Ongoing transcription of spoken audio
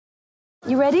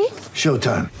You ready?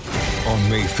 Showtime. On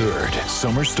May 3rd,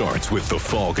 summer starts with The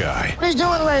Fall Guy. Let's do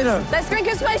it later. Let's drink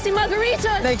a spicy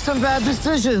margarita. Make some bad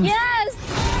decisions. Yes!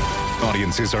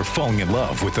 Audiences are falling in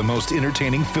love with the most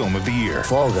entertaining film of the year.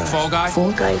 Fall Guy. Fall Guy?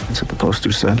 Fall Guy. That's what the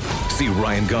poster said. See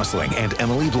Ryan Gosling and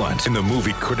Emily Blunt in the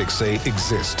movie critics say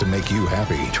exists to make you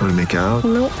happy. Trying to make it out?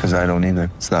 Nope. Because I don't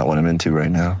either. It's not what I'm into right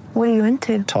now. What are you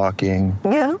into? Talking.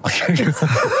 Yeah.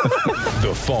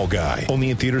 The Fall Guy.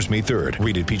 Only in theaters May 3rd.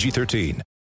 Rated PG-13.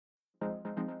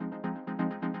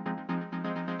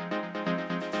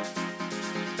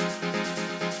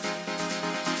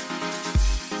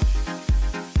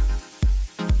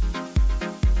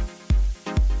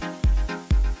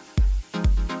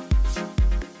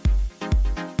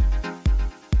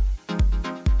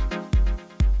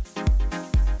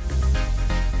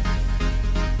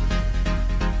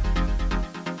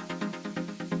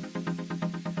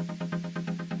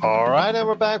 All right, and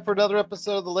we're back for another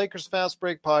episode of the Lakers Fast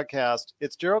Break podcast.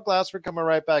 It's Gerald Glassford coming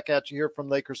right back at you here from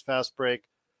Lakers Fast Break,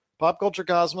 Pop Culture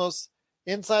Cosmos,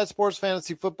 Inside Sports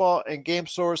Fantasy Football, and Game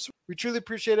Source. We truly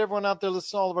appreciate everyone out there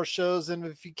listening to all of our shows, and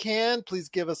if you can, please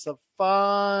give us a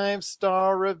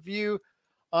 5-star review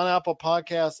on Apple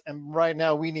Podcasts. And right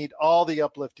now, we need all the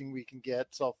uplifting we can get.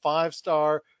 So a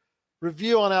 5-star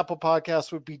review on Apple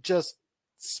Podcasts would be just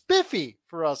spiffy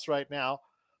for us right now.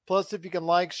 Plus, if you can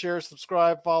like, share,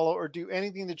 subscribe, follow, or do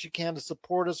anything that you can to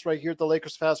support us right here at the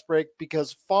Lakers Fast Break,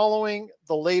 because following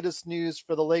the latest news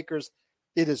for the Lakers,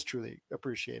 it is truly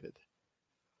appreciated.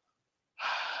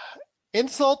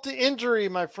 Insult to injury,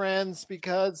 my friends,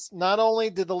 because not only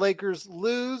did the Lakers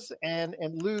lose and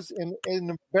lose in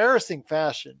embarrassing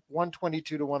fashion,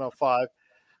 122-105,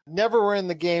 never were in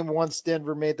the game once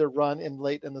Denver made their run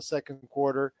late in the second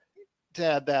quarter. To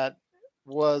add that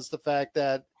was the fact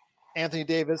that Anthony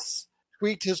Davis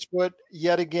tweaked his foot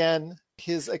yet again.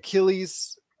 His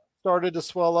Achilles started to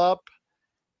swell up.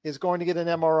 Is going to get an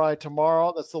MRI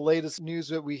tomorrow. That's the latest news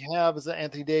that we have, is that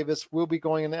Anthony Davis will be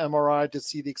going in an MRI to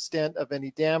see the extent of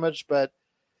any damage, but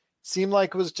seemed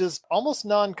like it was just almost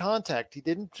non-contact. He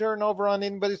didn't turn over on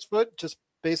anybody's foot, just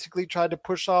basically tried to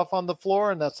push off on the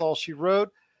floor, and that's all she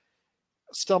wrote.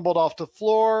 Stumbled off the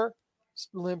floor,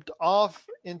 limped off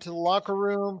into the locker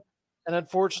room, and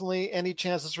unfortunately, any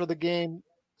chances for the game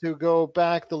to go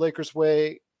back the Lakers'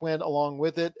 way went along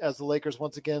with it, as the Lakers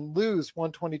once again lose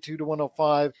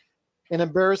 122-105 in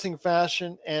embarrassing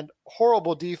fashion and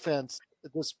horrible defense.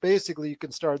 Just basically, you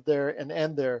can start there and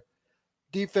end there.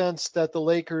 Defense that the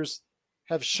Lakers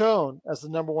have shown as the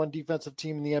number one defensive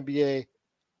team in the NBA.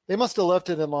 They must have left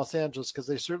it in Los Angeles, because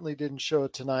they certainly didn't show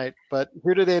it tonight. But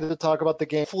here today to talk about the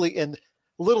game, hopefully in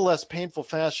a little less painful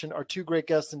fashion, are two great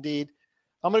guests indeed.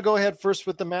 I'm going to go ahead first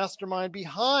with the mastermind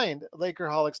behind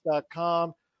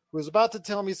Lakerholics.com, who was about to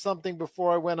tell me something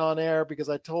before I went on air, because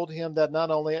I told him that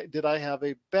not only did I have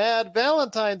a bad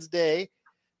Valentine's Day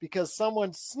because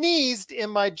someone sneezed in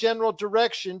my general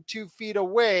direction 2 feet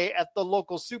away at the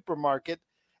local supermarket,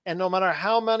 and no matter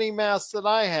how many masks that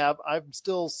I have, I'm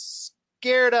still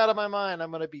scared out of my mind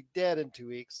I'm going to be dead in 2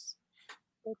 weeks.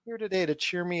 I'm here today to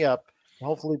cheer me up and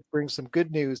hopefully bring some good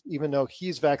news, even though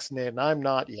he's vaccinated and I'm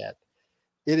not yet.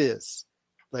 It is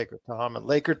Laker Tom. And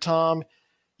Laker Tom,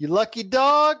 you lucky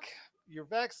dog, you're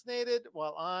vaccinated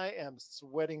while I am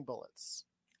sweating bullets.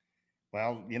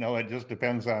 Well, it just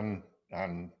depends on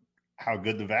how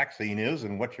good the vaccine is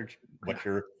and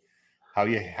how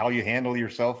you handle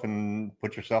yourself and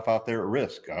put yourself out there at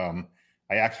risk.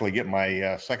 I actually get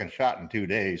my second shot in 2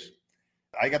 days.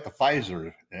 I got the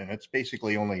Pfizer, and it's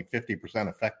basically only 50%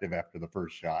 effective after the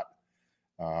first shot.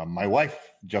 My wife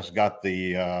just got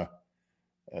the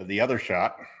other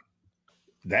shot.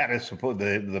 That is supposed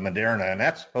the Moderna, and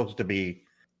that's supposed to be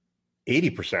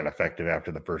 80% effective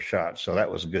after the first shot. So that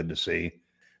was good to see.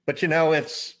 But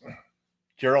it's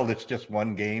Gerald, it's just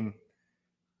one game,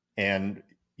 and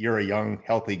you're a young,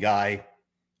 healthy guy.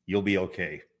 You'll be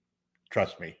okay.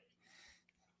 Trust me.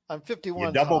 I'm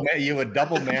 51. You had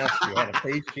double mask. You had a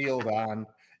face shield on.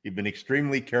 You've been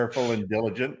extremely careful and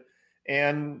diligent,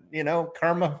 and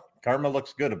karma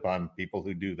looks good upon people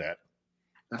who do that.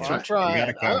 That's right. Trying. You got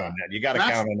to count on that. You got to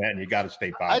count on that, and you got to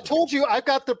stay positive. I told you, I've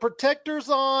got the protectors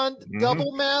on,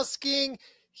 double masking.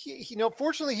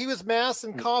 Fortunately, he was masked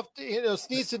and coughed,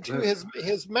 sneezed into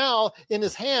his mouth in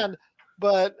his hand,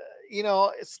 but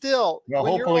still. Well,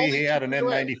 hopefully he had an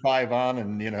N95 on,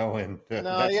 and that's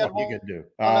what you could do.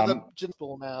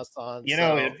 The mask on.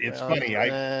 It's funny.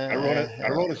 I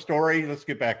wrote a story. Let's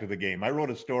get back to the game. I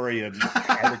wrote a story, an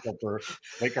article for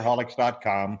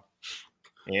Lakerholics.com.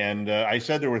 And I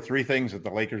said there were 3 things that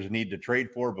the Lakers need to trade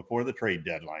for before the trade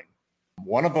deadline.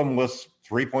 One of them was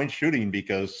 3-point shooting,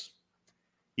 because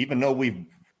even though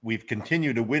we've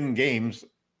continued to win games,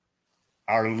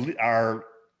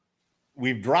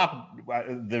 we've dropped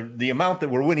the amount that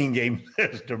we're winning games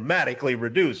is dramatically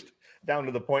reduced down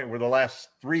to the point where the last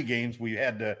 3 games we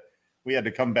had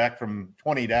to come back from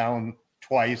 20 down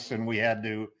twice, and we had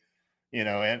to,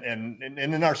 and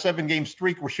in our 7-game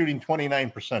streak, we're shooting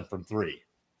 29% from 3.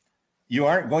 You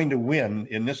aren't going to win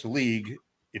in this league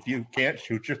if you can't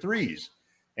shoot your threes.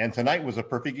 And tonight was a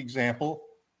perfect example.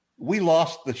 We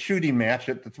lost the shooting match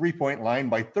at the 3-point line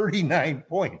by 39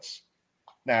 points.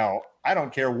 Now, I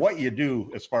don't care what you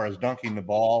do as far as dunking the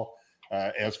ball,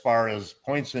 as far as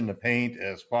points in the paint,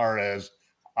 as far as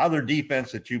other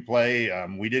defense that you play.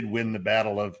 We did win the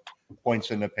battle of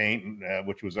points in the paint,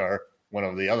 which was one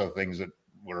of the other things that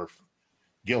we're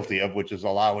guilty of, which is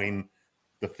allowing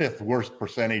the 5th worst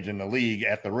percentage in the league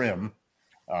at the rim.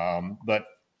 But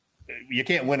you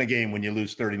can't win a game when you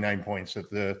lose 39 points at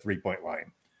the 3-point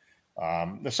line.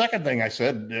 The second thing I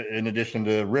said, in addition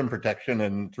to rim protection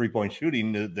and 3-point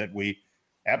shooting, that we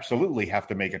absolutely have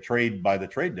to make a trade by the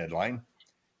trade deadline,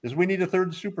 is we need a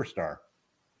 3rd superstar.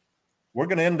 We're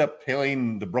going to end up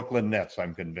playing the Brooklyn Nets,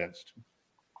 I'm convinced.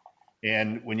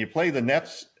 And when you play the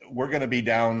Nets, we're going to be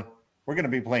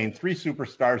playing 3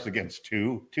 superstars against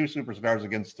 2, 2 superstars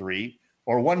against 3,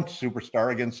 or 1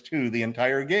 superstar against 2 the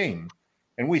entire game.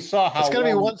 And we saw how it's going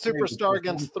to be 1 superstar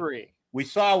against 3. We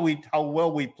saw how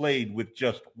well we played with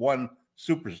just 1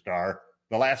 superstar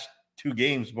the last 2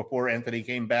 games before Anthony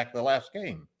came back the last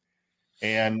game.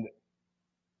 And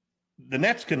the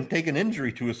Nets can take an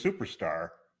injury to a superstar.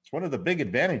 It's one of the big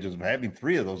advantages of having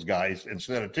 3 of those guys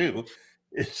instead of 2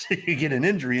 is you get an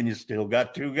injury and you still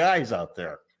got 2 guys out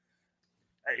there.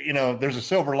 There's a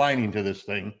silver lining to this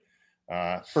thing.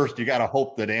 First, you got to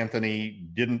hope that Anthony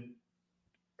didn't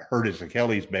hurt his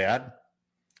Achilles bad,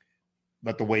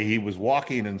 but the way he was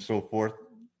walking and so forth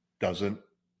doesn't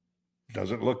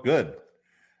look good.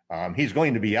 He's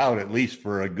going to be out at least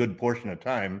for a good portion of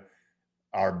time.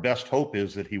 Our best hope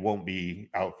is that he won't be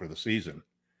out for the season.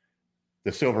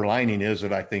 The silver lining is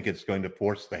that I think it's going to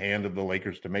force the hand of the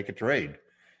Lakers to make a trade.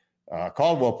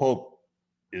 Caldwell Pope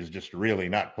is just really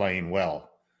not playing well.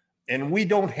 And we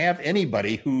don't have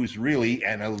anybody who's really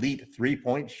an elite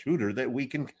 3-point shooter that we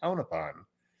can count upon.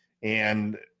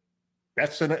 And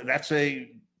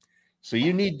so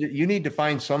you need to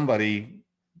find somebody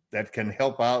that can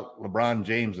help out LeBron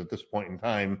James at this point in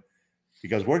time,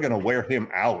 because we're going to wear him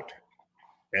out,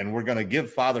 and we're going to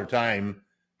give Father Time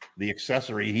the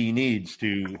accessory he needs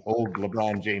to hold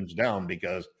LeBron James down,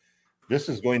 because this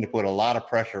is going to put a lot of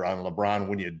pressure on LeBron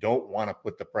when you don't want to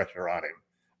put the pressure on him,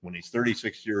 when he's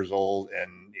 36 years old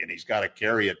and he's got to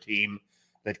carry a team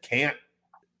that can't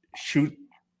shoot.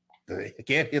 They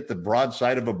can't hit the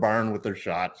broadside of a barn with their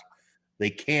shots. They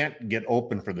can't get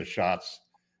open for the shots.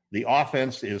 The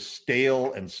offense is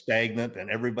stale and stagnant, and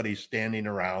everybody's standing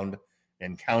around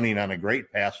and counting on a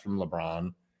great pass from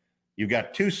LeBron. You've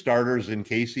got 2 starters in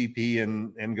KCP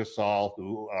and Gasol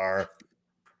who are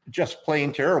just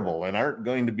plain terrible and aren't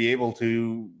going to be able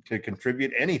to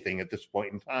contribute anything at this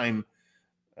point in time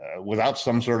without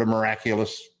some sort of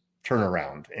miraculous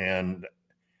turnaround. And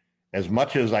as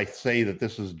much as I say that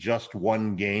this is just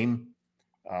 1 game,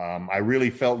 I really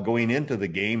felt going into the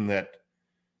game that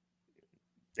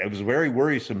it was very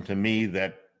worrisome to me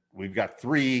that we've got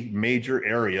 3 major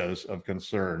areas of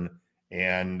concern,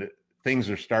 and things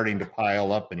are starting to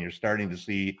pile up, and you're starting to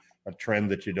see a trend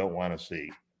that you don't want to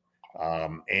see.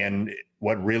 And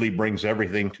what really brings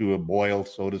everything to a boil,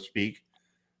 so to speak,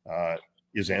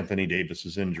 is Anthony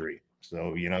Davis's injury.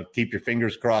 So, keep your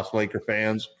fingers crossed, Laker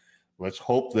fans. Let's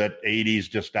hope that AD's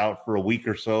just out for a week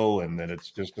or so and that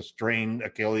it's just a strained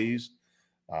Achilles.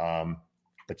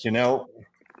 But,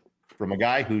 from a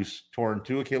guy who's torn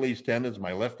 2 Achilles tendons,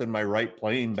 my left and my right,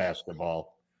 playing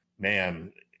basketball,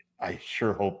 man, I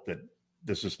sure hope that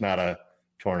this is not a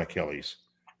torn Achilles.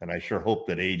 And I sure hope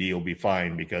that AD will be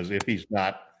fine, because if he's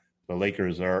not, the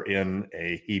Lakers are in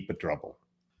a heap of trouble.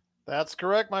 That's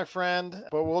correct, my friend.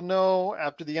 But we'll know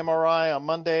after the MRI on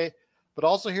Monday. But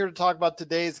also here to talk about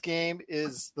today's game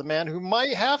is the man who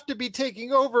might have to be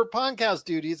taking over podcast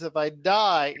duties if I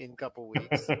die in a couple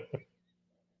weeks.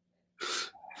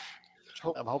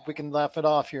 I hope we can laugh it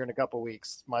off here in a couple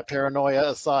weeks, my paranoia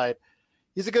aside.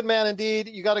 He's a good man indeed.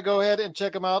 You got to go ahead and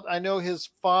check him out. I know his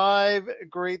 5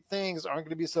 great things aren't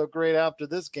going to be so great after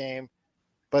this game,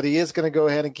 but he is going to go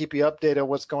ahead and keep you updated on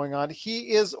what's going on.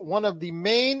 He is one of the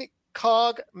main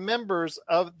COG members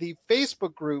of the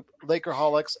Facebook group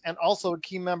Lakerholics, and also a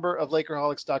key member of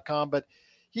Lakerholics.com. But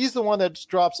he's the one that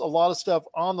drops a lot of stuff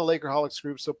on the Lakerholics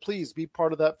group. So please be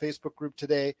part of that Facebook group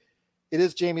today. it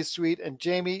is Jamie Sweet. And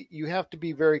Jamie, you have to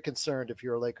be very concerned if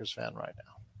you're a Lakers fan right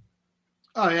now.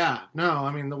 Oh, yeah. No,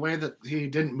 I mean, the way that he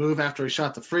didn't move after he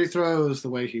shot the free throws, the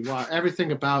way he walked,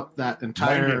 everything about that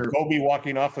entire... Kobe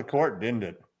walking off the court, didn't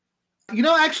it? You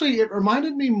know, actually, it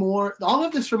reminded me more... All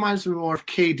of this reminds me more of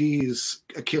KD's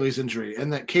Achilles injury,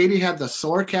 and that KD had the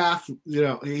sore calf,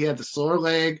 he had the sore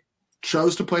leg,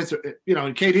 chose to play through,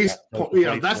 and KD's,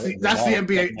 that's the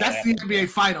NBA, that's the NBA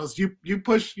Finals. You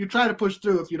try to push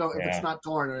through if it's not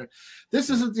torn.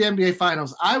 This isn't the NBA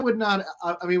Finals. I would not.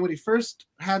 I mean, when he first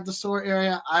had the sore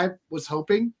area, I was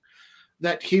hoping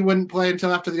that he wouldn't play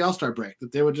until after the All-Star break.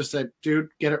 That they would just say, "Dude,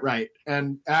 get it right."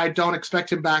 And I don't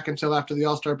expect him back until after the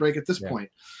All-Star break. At this point,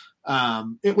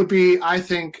 it would be, I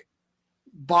think,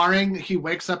 barring he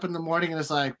wakes up in the morning and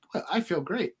is like, "I feel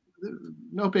great."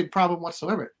 No big problem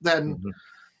whatsoever. Then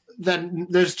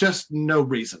there's just no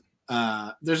reason.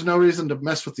 There's no reason to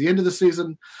mess with the end of the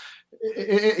season.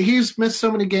 He's missed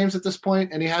so many games at this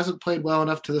point, and he hasn't played well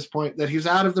enough to this point that he's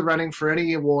out of the running for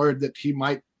any award that he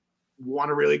might want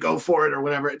to really go for it or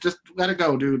whatever. Just let it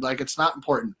go, dude. Like, it's not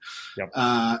important.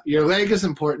 Yep. Your leg is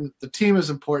important. The team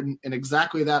is important in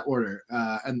exactly that order.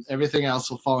 And everything else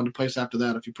will fall into place after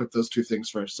that if you put those two things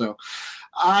first. So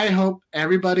I hope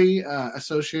everybody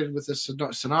associated with this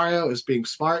scenario is being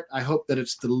smart. I hope that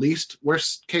it's the least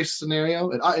worst case scenario.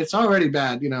 It's already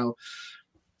bad,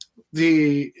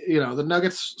 The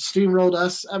Nuggets steamrolled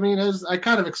us. I mean, as I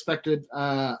kind of expected.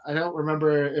 I don't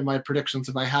remember in my predictions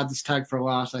if I had this tag for a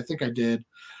loss. I think I did.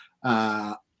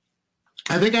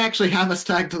 I think I actually have us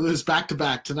tagged to lose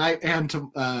back-to-back tonight and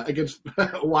against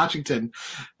Washington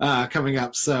coming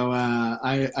up. So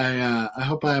I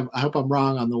hope I'm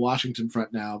wrong on the Washington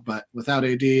front now. But without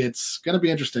AD, it's going to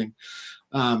be interesting.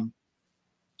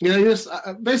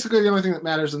 Basically the only thing that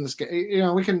matters in this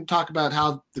game, we can talk about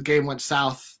how the game went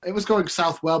south. It was going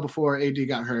south well before AD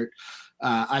got hurt,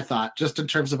 I thought, just in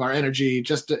terms of our energy.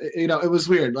 It was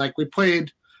weird. Like, we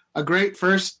played a great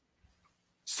first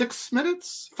 5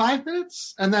 minutes,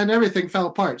 and then everything fell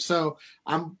apart. So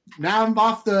I'm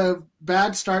off the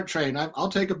bad start train. I'll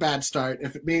take a bad start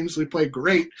if it means we play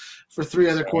great for 3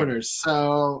 other quarters.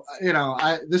 So,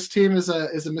 this team is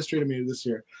a mystery to me this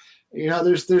year.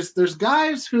 There's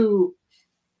guys who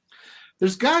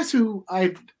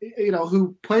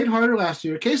who played harder last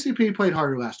year. KCP played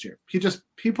harder last year.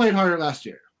 He played harder last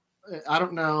year. I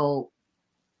don't know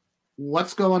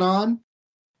what's going on.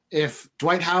 If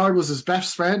Dwight Howard was his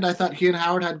best friend, I thought he and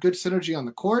Howard had good synergy on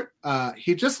the court.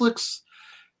 He just looks,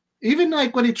 even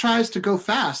like when he tries to go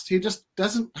fast, he just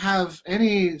doesn't have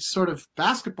any sort of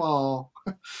basketball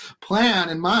plan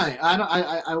in mind.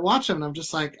 I watch him and I'm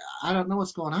just like, I don't know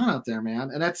what's going on out there,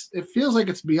 man. And it feels like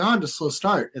it's beyond a slow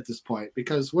start at this point,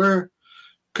 because we're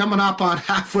coming up on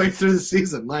halfway through the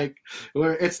season. Like,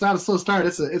 it's not a slow start.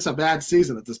 It's a bad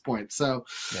season at this point. So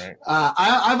right.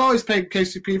 I've always pegged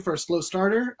KCP for a slow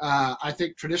starter. I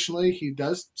think traditionally he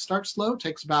does start slow. It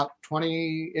takes about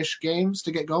 20-ish games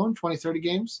to get going, 20, 30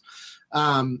 games.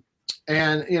 And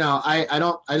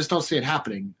I just don't see it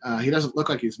happening. He doesn't look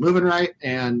like he's moving right.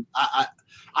 And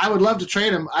I would love to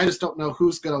trade him. I just don't know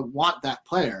who's going to want that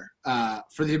player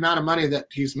for the amount of money that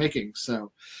he's making.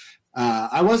 So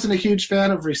I wasn't a huge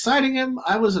fan of re-signing him.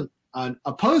 I wasn't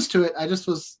opposed to it. I just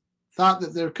thought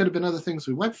that there could have been other things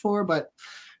we went for, but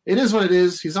it is what it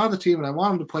is. He's on the team, and I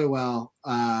want him to play well.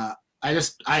 I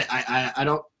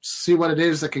don't see what it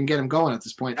is that can get him going at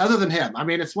this point, other than him. I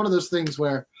mean, it's one of those things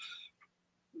where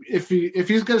if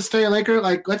he's going to stay a Laker,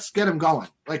 like, let's get him going.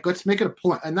 Like, let's make it a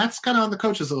point. And that's kind of on the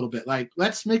coaches a little bit. Like,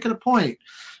 let's make it a point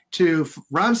to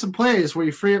run some plays where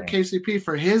you free up KCP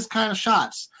for his kind of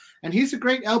shots. And he's a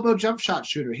great elbow jump shot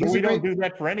shooter. Don't do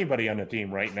that for anybody on the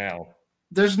team right now.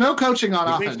 There's no coaching on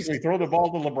offense. Basically throw the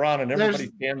ball to LeBron and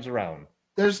everybody stands around.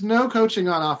 There's no coaching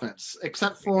on offense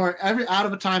except for every out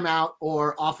of a timeout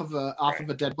or off of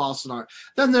a dead ball scenario.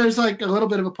 Then there's like a little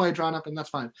bit of a play drawn up, and that's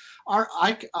fine. Our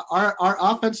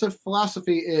offensive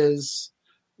philosophy is,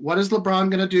 what is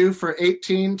LeBron going to do for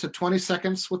 18 to 20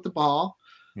 seconds with the ball?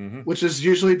 Mm-hmm. Which is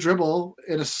usually dribble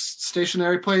in a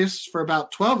stationary place for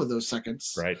about 12 of those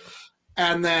seconds. Right.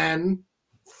 And then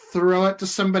throw it to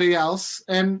somebody else.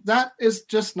 And that is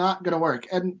just not going to work.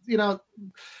 And,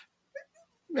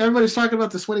 everybody's talking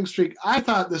about this winning streak. I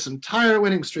thought this entire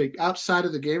winning streak outside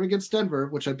of the game against Denver,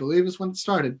 which I believe is when it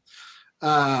started,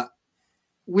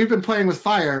 we've been playing with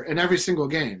fire in every single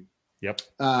game. Yep.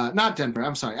 Not Denver.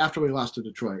 I'm sorry. After we lost to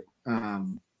Detroit.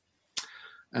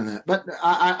 But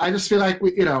I just feel like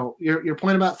your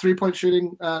point about 3-point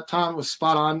shooting, Tom, was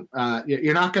spot on.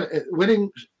 You're not going to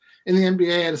winning in the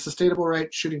NBA at a sustainable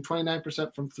rate, shooting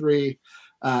 29% from 3.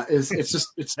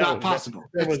 It's not possible.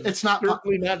 It's not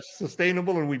certainly not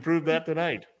sustainable, and we proved that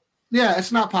tonight. Yeah,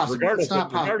 it's not possible. Regardless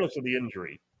of the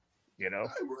injury, no,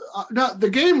 the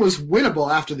game was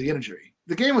winnable after the injury.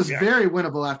 The game was very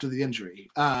winnable after the injury.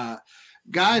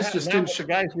 Guys just didn't. The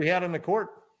guys we had on the court.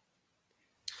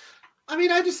 I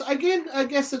mean, I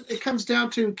guess it comes down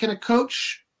to, can a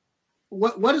coach?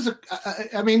 What is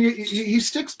I mean, he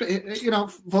sticks.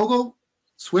 Vogel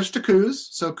switched to Kuz,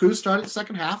 so Kuz started the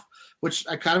second half, which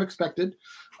I kind of expected.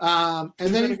 And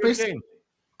then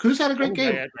Kuz had a great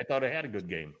game. I thought I had a good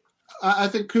game. I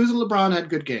think Kuz and LeBron had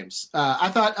good games. I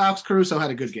thought Alex Caruso had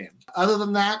a good game. Other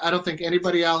than that, I don't think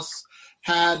anybody else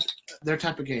had their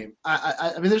type of game.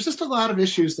 I mean, there's just a lot of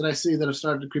issues that I see that have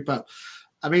started to creep up.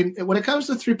 I mean, when it comes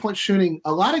to three-point shooting,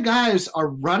 a lot of guys are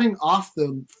running off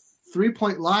the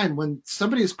three-point line when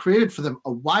somebody has created for them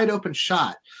a wide-open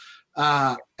shot,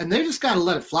 and they just got to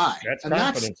let it fly. That's and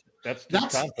confidence.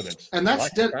 That's confidence. And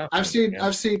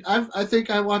I think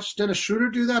I watched Dennis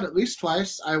Schroeder do that at least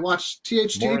twice. I watched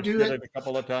THT Morris do did it a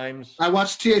couple of times. I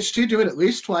watched THT do it at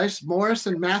least twice. Morris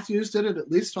and Matthews did it at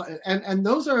least twice. And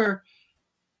those are,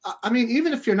 I mean,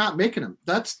 even if you're not making them,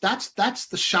 that's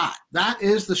the shot. That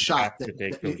is the shot.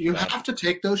 You have to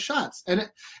take those shots. And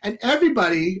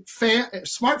everybody,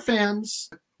 smart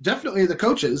fans, definitely the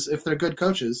coaches, if they're good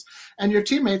coaches, and your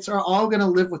teammates are all going to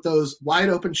live with those wide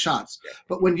open shots.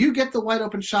 But when you get the wide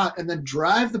open shot and then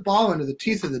drive the ball into the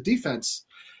teeth of the defense,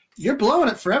 you're blowing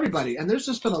it for everybody. And there's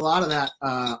just been a lot of that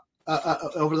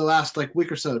over the last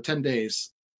week or so, 10 days.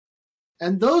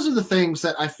 And those are the things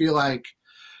that I feel like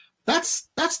that's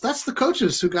the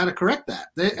coaches who got to correct that.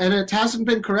 And it hasn't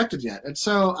been corrected yet. And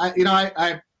so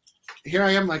I here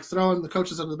I am throwing the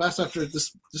coaches under the bus after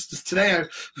this today.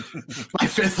 My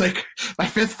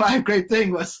fifth 5 grade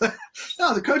thing was,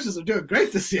 the coaches are doing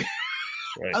great this year.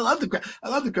 Right. I love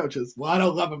the coaches. Well, I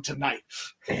don't love them tonight.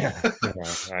 Yeah,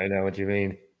 I know what you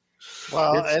mean.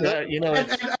 Well, and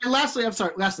lastly,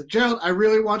 Gerald, I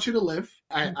really want you to live.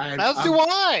 As do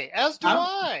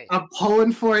I. I'm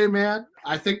pulling for you, man.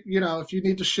 I think if you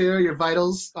need to share your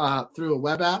vitals through a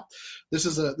web app, this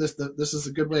is a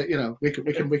good way. We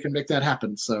can make that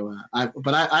happen. So,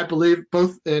 I believe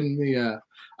both in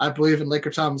I believe in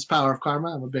Laker Tom's power of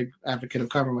karma. I'm a big advocate of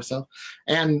karma myself,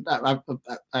 and I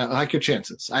like your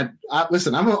chances.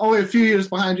 Listen. I'm only a few years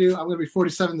behind you. I'm going to be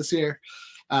 47 this year.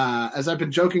 As I've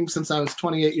been joking since I was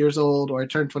 28 years old, or I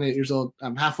turned 28 years old,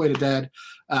 I'm halfway to dead.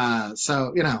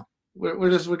 So we're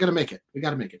going to make it. We got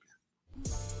to make it.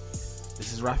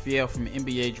 This is Raphael from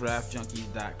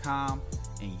NBADraftJunkies.com,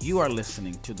 and you are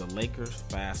listening to the Lakers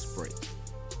Fast Break.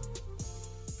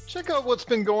 Check out what's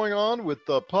been going on with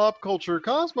the Pop Culture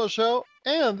Cosmos Show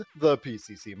and the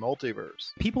PCC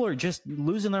Multiverse. People are just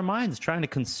losing their minds trying to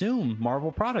consume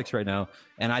Marvel products right now,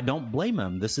 and I don't blame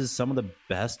them. This is some of the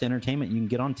best entertainment you can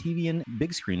get on TV and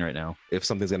big screen right now. If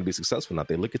something's going to be successful or not,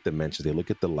 they look at the mentions, they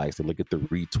look at the likes, they look at the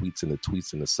retweets and the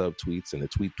tweets and the subtweets and the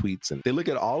tweets, and they look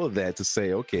at all of that to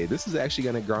say, okay, this is actually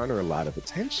going to garner a lot of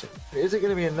attention. Is it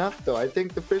going to be enough, though? I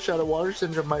think the fish out of water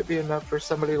syndrome might be enough for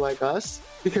somebody like us,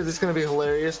 because it's going to be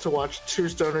hilarious to watch 2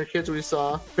 stoner kids we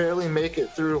saw barely make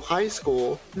it through high school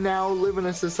now live in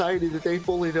a society that they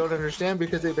fully don't understand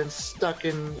because they've been stuck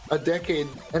in a decade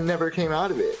and never came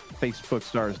out of it. Facebook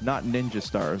stars, not ninja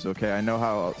stars, okay? I know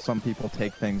how some people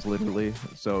take things literally,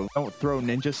 so don't throw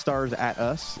ninja stars at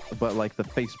us, but the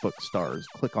Facebook stars.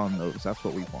 Click on those. That's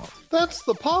what we want. That's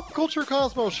the Pop Culture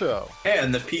Cosmos Show.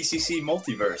 And the PCC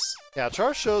Multiverse. Catch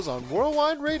our shows on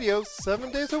Worldwide Radio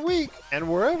 7 days a week and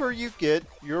wherever you get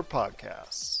your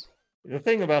podcasts. The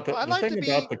thing about the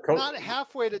not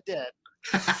halfway to dead.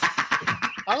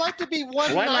 I like to be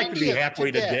 190. Well, I like to be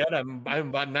halfway to dead. I'm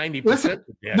about 90% Listen,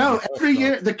 dead. No, every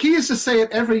year. The key is to say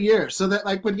it every year, so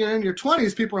that when you're in your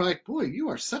 20s, people are like, "Boy, you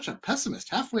are such a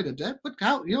pessimist. Halfway to dead?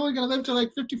 How you only gonna live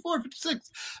to 54, 56?"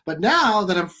 But now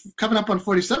that I'm coming up on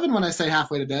 47, when I say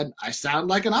halfway to dead, I sound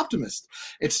like an optimist.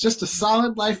 It's just a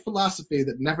solid life philosophy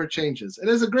that never changes. It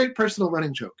is a great personal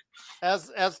running joke.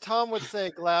 As Tom would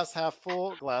say, glass half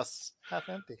full, glass half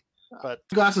empty. But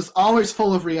glass is always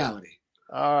full of reality.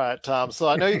 All right, Tom. So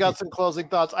I know you got some closing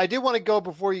thoughts. I do want to go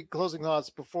before we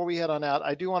head on out.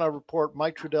 I do want to report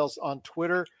Mike Trudell's on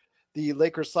Twitter, the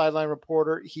Lakers sideline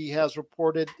reporter. He has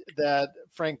reported that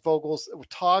Frank Vogel's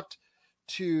talked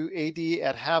to AD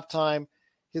at halftime.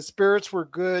 His spirits were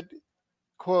good.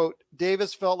 Quote,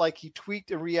 Davis felt like he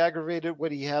tweaked and re-aggravated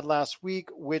what he had last week,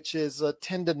 which is a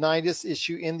tendonitis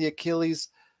issue in the Achilles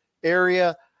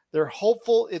area. They're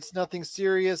hopeful it's nothing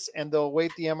serious, and they'll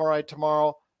await the MRI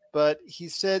tomorrow. But he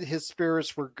said his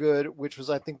spirits were good, which was,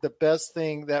 I think, the best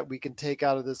thing that we can take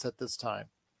out of this at this time.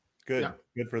 Good. Yeah.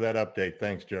 Good for that update.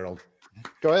 Thanks, Gerald.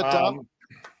 Go ahead, Tom.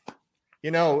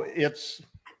 It's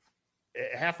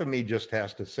half of me just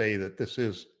has to say that this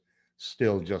is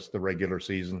still just the regular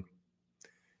season.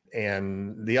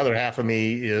 And the other half of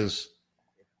me is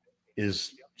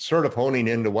sort of honing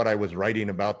into what I was writing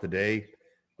about today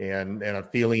and a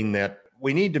feeling that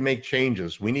we need to make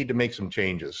changes. We need to make some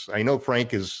changes. I know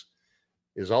Frank has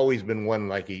always been one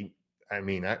like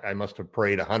I must have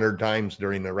prayed 100 times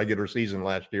during the regular season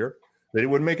last year that he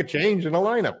would make a change in the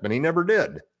lineup, and he never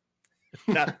did.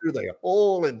 Not through the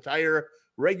whole entire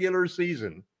regular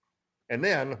season. And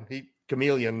then he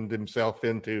chameleoned himself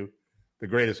into the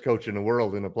greatest coach in the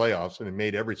world in the playoffs, and he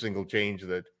made every single change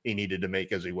that he needed to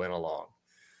make as he went along.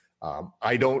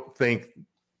 I don't think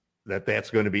that that's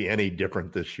going to be any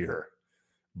different this year,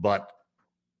 but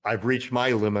I've reached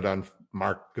my limit on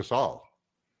Marc Gasol.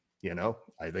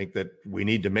 I think that we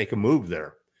need to make a move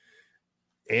there.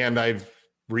 And I've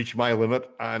reached my limit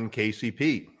on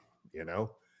KCP,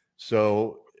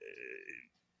 So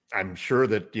I'm sure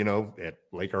that, at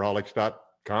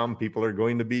Lakerholics.com, people are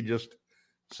going to be just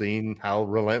seeing how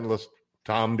relentless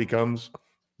Tom becomes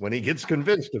when he gets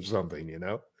convinced of something,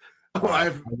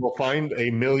 I will find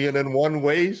 1,000,001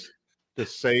 ways to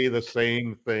say the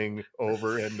same thing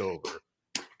over and over.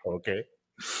 Okay.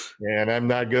 And I'm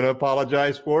not going to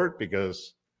apologize for it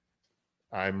because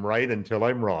I'm right until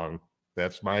I'm wrong.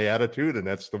 That's my attitude, and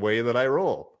that's the way that I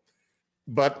roll.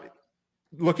 But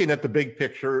looking at the big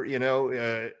picture,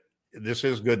 this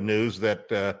is good news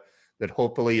that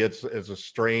hopefully it's a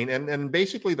strain. And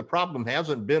basically the problem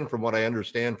hasn't been, from what I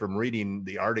understand from reading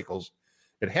the articles,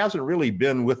 it hasn't really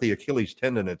been with the Achilles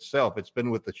tendon itself. It's been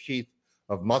with the sheath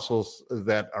of muscles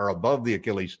that are above the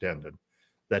Achilles tendon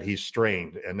that he's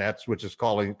strained, and that's which is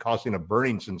causing a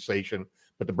burning sensation.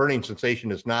 But the burning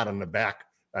sensation is not on the back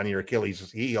on your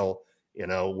Achilles heel,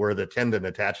 where the tendon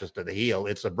attaches to the heel.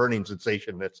 It's a burning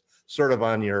sensation that's sort of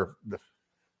on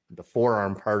the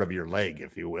forearm part of your leg,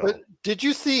 if you will. But did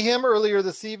you see him earlier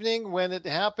this evening when it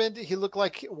happened? He looked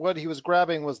like what he was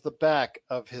grabbing was the back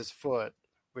of his foot,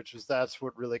 that's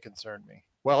what really concerned me.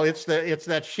 Well, it's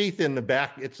that sheath in the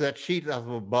back. It's that sheath up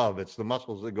above. It's the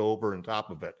muscles that go over and top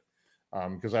of it.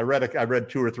 Because I read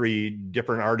 2 or 3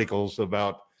 different articles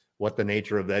about what the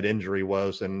nature of that injury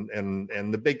was, and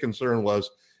the big concern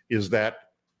is that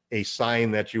a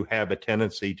sign that you have a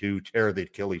tendency to tear the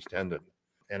Achilles tendon,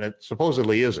 and it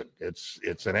supposedly isn't.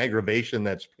 It's an aggravation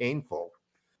that's painful.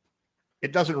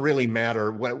 It doesn't really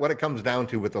matter. What it comes down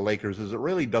to with the Lakers is it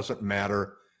really doesn't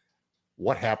matter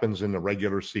what happens in the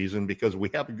regular season, because we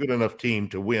have a good enough team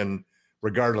to win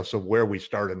regardless of where we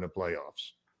start in the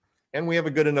playoffs. And we have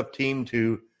a good enough team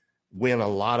to win a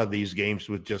lot of these games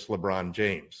with just LeBron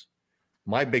James.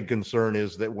 My big concern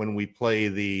is that when we play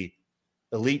the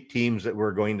elite teams that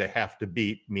we're going to have to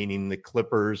beat, meaning the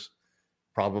Clippers,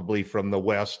 probably from the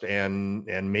West, and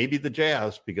maybe the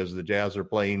Jazz, because the Jazz are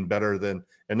playing better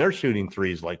and they're shooting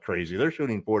threes like crazy. They're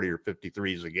shooting 40 or 50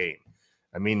 threes a game.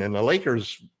 And the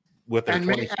Lakers with their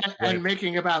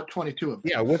making about 22 of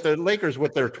them. Yeah, with the Lakers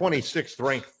with their 26th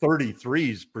ranked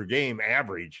 33s per game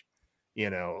average, you're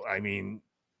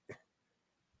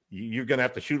going to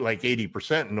have to shoot like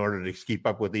 80% in order to keep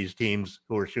up with these teams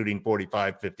who are shooting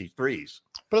 45, 53s.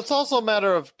 But it's also a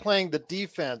matter of playing the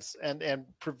defense and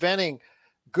preventing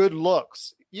good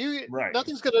looks.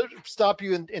 Nothing's going to stop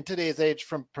you in today's age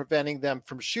from preventing them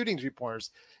from shooting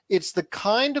 3-pointers. It's the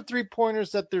kind of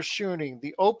 3-pointers that they're shooting,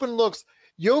 the open looks.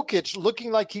 Jokic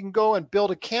looking like he can go and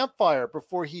build a campfire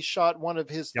before he shot one of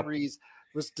his threes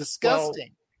was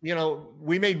disgusting. Well,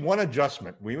 we made one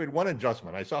adjustment.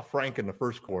 I saw Frank in the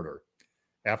first quarter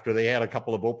after they had a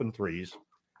couple of open threes.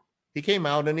 He came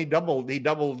out and he doubled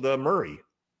Murray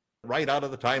right out of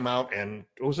the timeout, and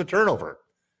it was a turnover.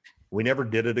 We never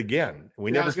did it again.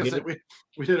 We did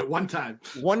it one time.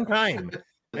 One time.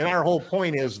 And our whole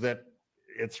point is that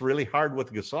it's really hard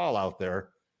with Gasol out there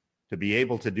to be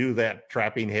able to do that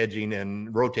trapping, hedging,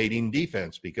 and rotating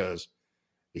defense, because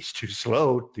he's too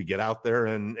slow to get out there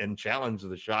and challenge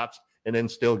the shots and then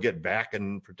still get back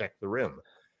and protect the rim.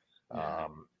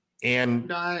 And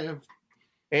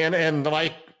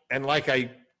like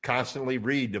I constantly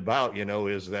read about,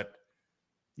 is that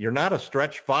you're not a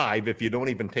stretch 5 if you don't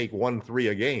even take 1 3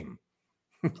 a game.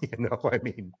 You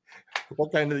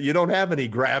don't have any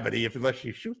gravity unless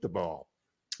you shoot the ball.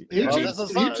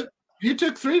 You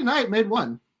took 3 tonight, made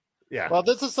 1. Yeah. Well,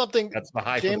 this is something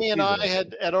Jamie and I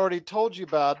had already told you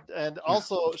about. And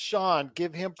also, Sean,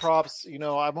 give him props.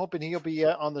 I'm hoping he'll be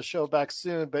on the show back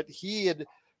soon. But he had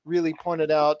really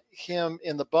pointed out him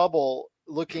in the bubble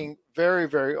looking very,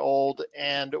 very old.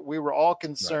 And we were all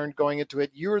concerned going into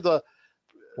it. You were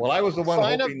Well, I was the one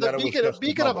Sign hoping of that the it was just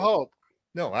beacon the of bubble. hope.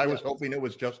 No, I was hoping it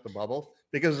was just the bubble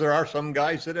because there are some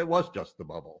guys that it was just the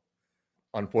bubble.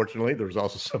 Unfortunately, there's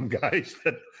also some guys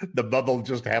that the bubble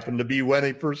just happened to be when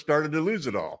they first started to lose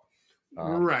it all.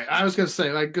 Right. I was going to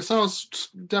say, like, Gasol's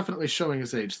definitely showing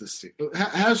his age this season.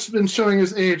 Has been showing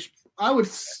his age, I would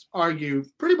argue,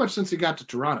 pretty much since he got to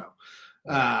Toronto.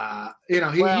 He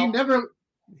never...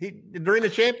 during the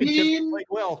championship, he played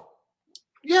well.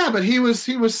 Yeah, but he was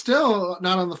still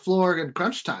not on the floor in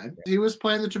crunch time. He was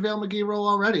playing the JaVale McGee role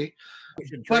already,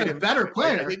 but a better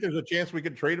player. I think there's a chance we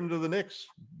could trade him to the Knicks.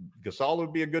 Gasol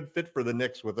would be a good fit for the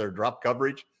Knicks with their drop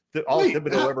coverage. All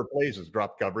Thibodeau ever plays is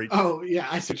drop coverage. Oh, yeah,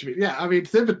 I see what you mean. Yeah, I mean,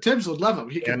 Tibbs would love him.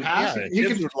 He can pass.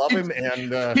 Tibbs would love him,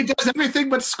 and he does everything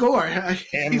but score.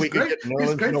 And we could get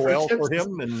Nerlens Noel for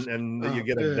him, and you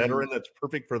get a veteran that's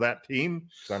perfect for that team.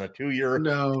 It's on a 2-year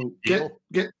deal.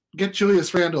 Get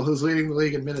Julius Randle, who's leading the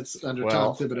league in minutes under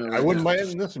Tom Thibodeau. I wouldn't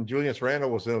mind. Listen, Julius Randle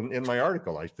was in my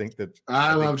article. I think that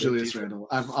I love Julius Randle.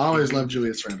 I've always loved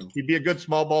Julius Randle. He'd be a good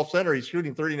small ball center. He's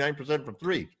shooting 39% from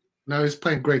three. No, he's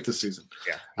playing great this season.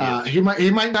 Yeah, he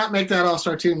might not make that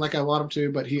All-Star team like I want him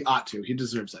to, but he ought to. He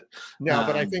deserves it. No,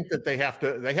 but I think that they have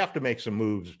to make some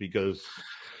moves because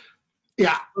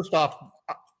first off,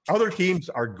 other teams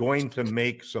are going to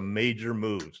make some major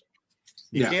moves.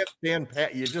 You can't stand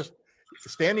pat.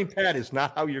 Standing pat is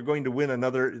not how you're going to win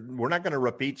another. We're not going to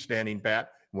repeat standing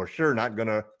pat. We're sure not going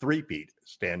to three-peat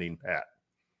standing pat.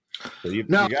 So you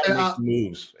got to make some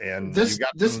moves, and this.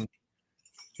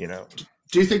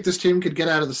 Do you think this team could get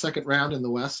out of the second round in the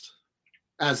West,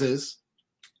 as is?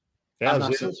 I'm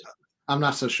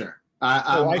not so sure.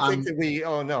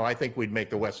 I think we'd make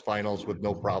the West Finals with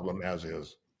no problem, as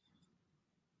is.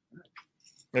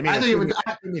 I mean,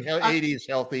 assuming AD is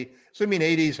healthy, and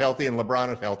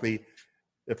LeBron is healthy.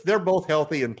 If they're both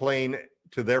healthy and playing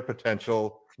to their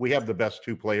potential, we have the best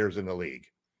two players in the league,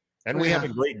 and we have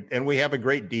a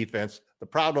great defense. The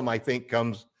problem, I think,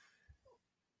 comes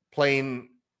playing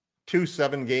two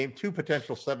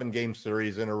potential 7-game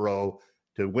series in a row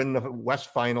to win the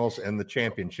West Finals and the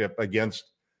championship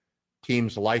against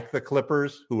teams like the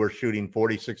Clippers, who are shooting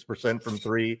 46% from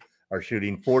three, are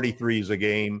shooting 43s a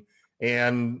game,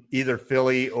 and either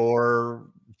Philly or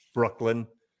Brooklyn,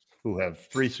 who have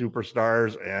 3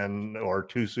 superstars or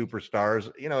 2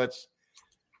 superstars.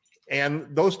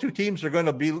 And those two teams are going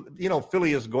to be,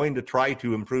 Philly is going to try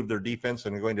to improve their defense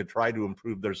and they're going to try to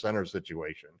improve their center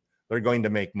situation. They're going to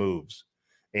make moves.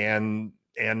 And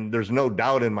there's no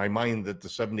doubt in my mind that the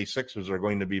 76ers are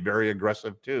going to be very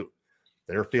aggressive too.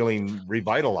 They're feeling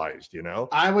revitalized,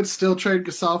 I would still trade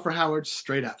Gasol for Howard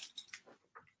straight up.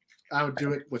 I would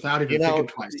do it without even thinking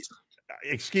twice.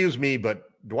 Excuse me, but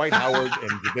Dwight Howard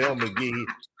and JaVale McGee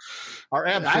are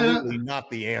absolutely not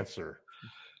the answer.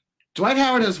 Dwight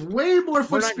Howard has way more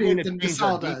foot speed than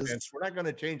Gasol does. We're not going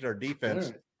to change our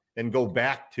defense and go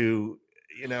back to,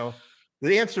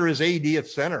 the answer is AD at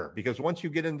center, because once you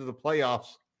get into the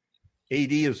playoffs,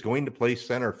 AD is going to play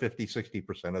center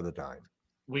 50-60% of the time.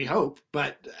 We hope,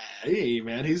 but hey,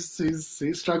 man, he's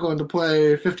struggling to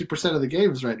play 50% of the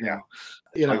games right now.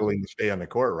 Struggling to stay on the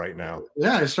court right now.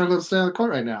 Yeah, he's struggling to stay on the court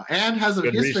right now, and has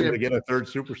a history to get a third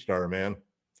superstar, man.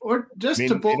 Or just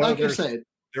like you're saying,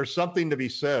 there's something to be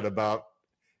said about,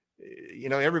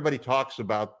 everybody talks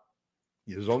about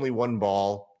there's only one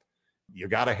ball, you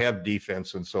got to have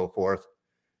defense and so forth.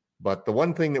 But the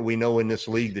one thing that we know in this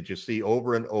league that you see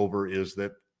over and over is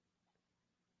that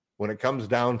when it comes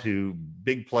down to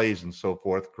big plays and so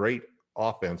forth, great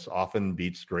offense often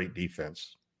beats great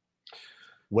defense.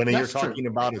 When you're talking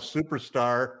about a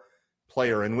superstar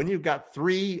player, and when you've got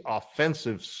 3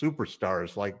 offensive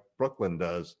superstars like Brooklyn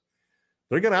does,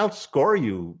 they're going to outscore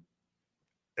you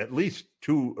at least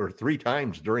 2 or 3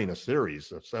 times during a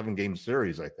series, a 7-game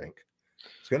series, I think.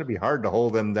 It's going to be hard to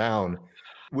hold them down.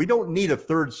 We don't need a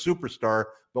third superstar,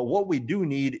 but what we do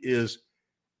need is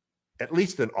at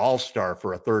least an all-star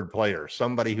for a third player,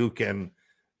 somebody who can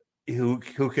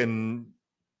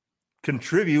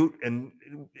contribute and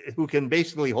who can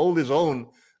basically hold his own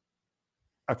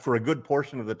for a good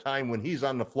portion of the time when he's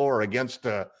on the floor against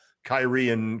Kyrie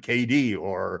and KD,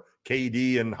 or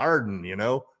KD and Harden,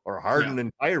 or Harden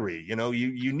and Kyrie.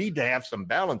 You need to have some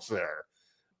balance there,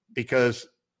 because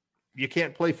you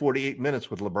can't play 48 minutes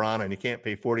with LeBron and you can't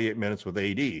play 48 minutes with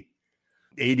AD.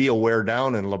 AD will wear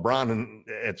down, and LeBron,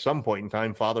 at some point in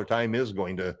time, Father Time is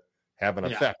going to have an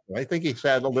effect. And I think he's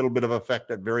had a little bit of effect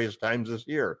at various times this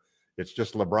year. It's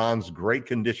just LeBron's great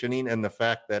conditioning and the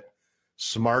fact that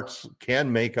smarts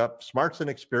and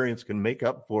experience can make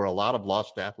up for a lot of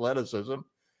lost athleticism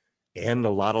and a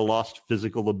lot of lost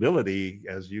physical ability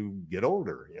as you get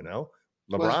older.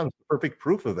 LeBron's perfect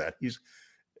proof of that.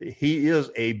 He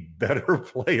is a better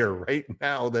player right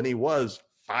now than he was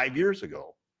 5 years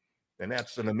ago. And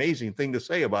that's an amazing thing to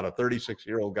say about a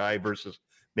 36-year-old guy versus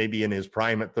maybe in his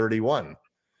prime at 31.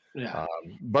 Yeah.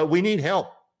 But we need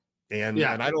help. And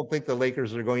I don't think the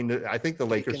Lakers are going to – I think the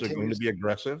Lakers are going to be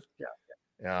aggressive.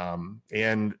 Yeah.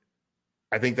 And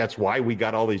I think that's why we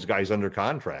got all these guys under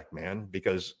contract, man,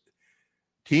 because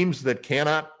teams that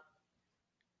cannot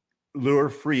lure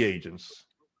free agents,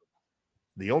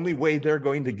 the only way they're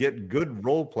going to get good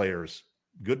role players,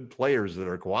 good players that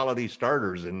are quality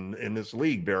starters in this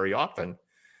league very often,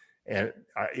 and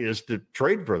is to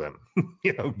trade for them.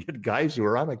 Get guys who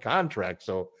are on a contract.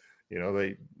 So,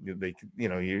 they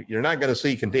you're not going to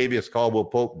see Kentavious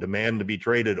Caldwell-Pope demand to be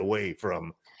traded away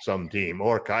from some team,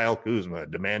 or Kyle Kuzma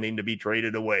demanding to be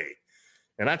traded away.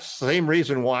 And that's the same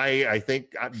reason why I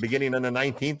think beginning on the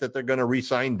 19th that they're going to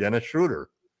re-sign Dennis Schroeder.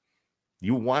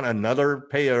 You want another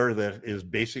player that is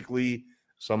basically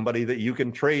somebody that you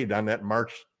can trade on that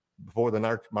before the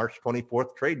March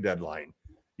 24th trade deadline.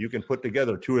 You can put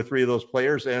together 2 or 3 of those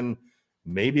players, and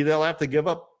maybe they'll have to give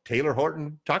up Taylor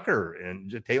Horton Tucker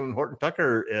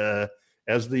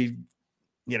as the,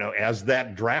 as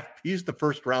that draft. He's the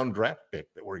first round draft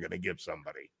pick that we're going to give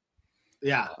somebody.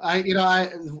 Yeah,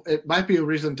 it might be a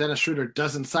reason Dennis Schroeder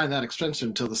doesn't sign that extension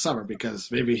until the summer,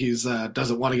 because maybe he's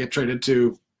doesn't want to get traded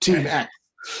to Team X,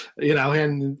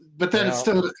 but then it's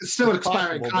still an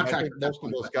expiring contract. I think most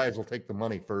of those guys will take the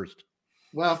money first.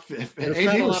 Well, if AD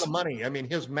a lot of money. I mean,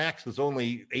 his max is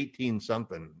only 18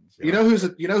 something. You know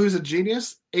who's a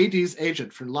genius? AD's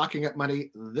agent for locking up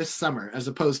money this summer, as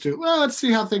opposed to, let's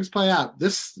see how things play out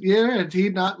this year. Had he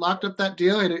not locked up that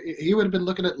deal, he would have been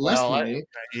looking at less money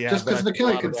just because of the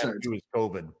killing concerns. It was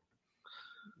COVID.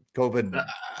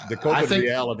 The COVID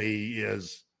reality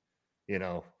is,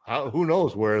 who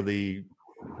knows where the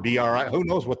BRI? Who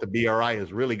knows what the BRI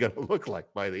is really going to look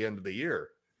like by the end of the year?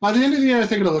 By the end of the year, I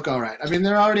think it'll look all right. I mean,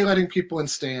 they're already letting people in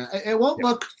stand. It won't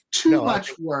look too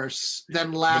much worse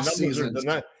than last season.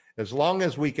 As long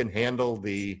as we can handle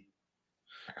the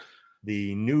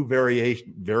new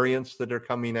variants that are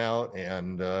coming out,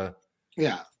 and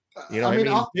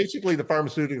basically the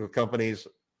pharmaceutical companies.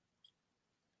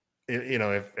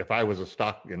 If I was a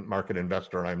stock market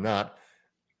investor, and I'm not,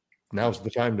 now's the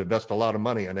time to invest a lot of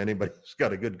money on anybody who's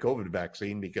got a good COVID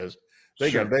vaccine, because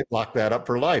they lock that up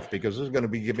for life, because they're going to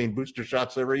be giving booster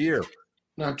shots every year.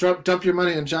 Now dump your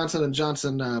money in Johnson &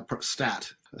 Johnson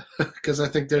stat, because I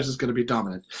think theirs is going to be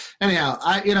dominant. Anyhow,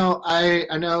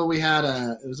 I know we had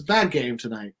it was a bad game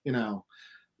tonight.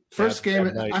 First game.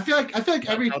 I feel like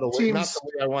every team's. Not the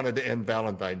way I wanted to end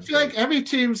Valentine's Day. I feel like every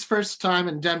team's first time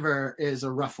in Denver is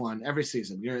a rough one every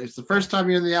season. It's the first time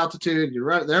you're in the altitude.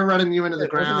 They're running you into the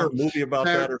ground. Isn't there a movie about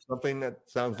that or something that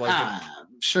sounds like it?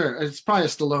 Sure. It's probably a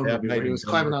Stallone movie where he was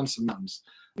climbing on some mountains.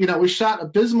 We shot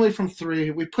abysmally from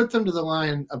 3. We put them to the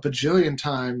line a bajillion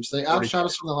times. They outshot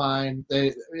us from the line.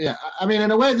 I mean,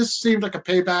 in a way, this seemed like a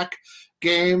payback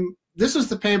game. This was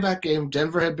the payback game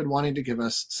Denver had been wanting to give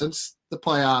us since the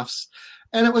playoffs,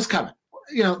 and it was coming.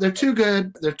 They're too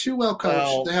good. They're too well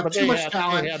coached. They have too much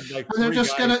talent. And they're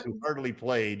just going to hardly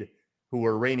played, who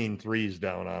were raining threes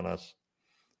down on us.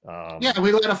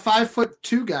 We let a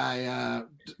 5'2" guy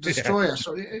destroy us,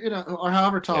 or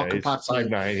however tall Campazzo.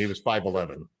 5'9". He was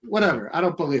 5'11". Whatever. I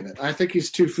don't believe it. I think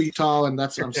he's 2 feet tall, and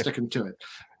I'm sticking to it.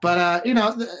 But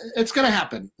it's going to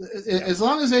happen as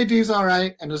long as AD's all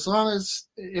right, and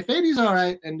if AD's all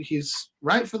right and he's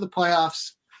right for the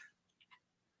playoffs.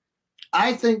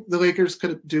 I think the Lakers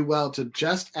could do well to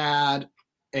just add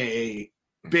a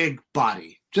big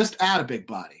body. Just add a big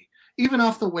body, even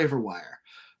off the waiver wire.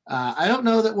 I don't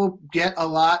know that we'll get a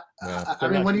lot. They're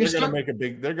going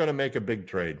to make a big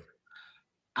trade.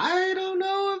 I don't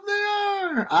know if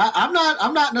they are.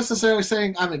 I'm not necessarily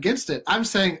saying I'm against it. I'm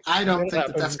saying I don't think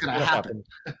that's going to happen.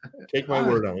 Take my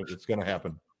word on it. It's going to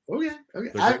happen. Okay.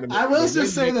 I will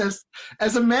just say this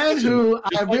as a man who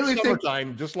I really think,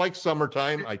 just like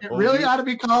summertime, I told really you, ought to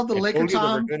be called the Laker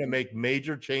Tom. They're going to make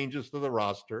major changes to the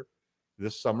roster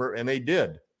this summer, and they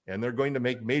did, and they're going to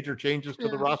make major changes to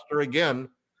the roster again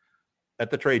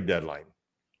at the trade deadline.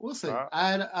 We'll see.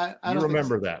 I don't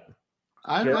remember that.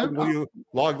 Will you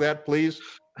log that, please?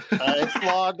 It's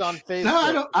logged on Facebook.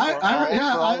 No, I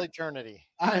don't. For all eternity.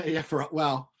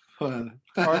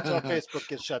 Or until Facebook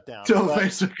gets shut down.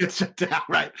 Facebook gets shut down,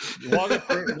 right?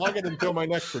 Log it until my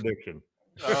next prediction.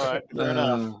 All right, fair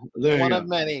enough. One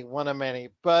of many.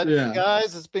 But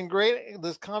guys, it's been great.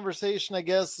 This conversation, I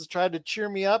guess, has tried to cheer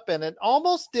me up, and it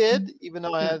almost did, even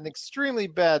though I had an extremely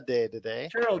bad day today.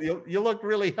 Gerald, you look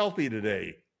really healthy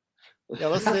today. Yeah,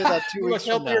 let's say that 2 You look weeks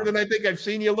from healthier now. than I think I've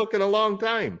seen you look in a long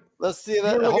time. Let's see You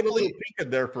that. were looking a Hopefully, little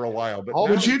peaked there for a while, but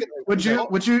Would you?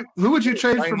 Who would you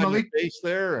trade for Line on your Malik? face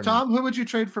there, and Tom, who would you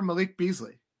trade for Malik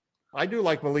Beasley? I do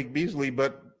like Malik Beasley,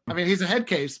 but I mean, he's a head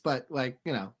case, but like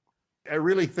I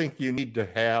really think you need to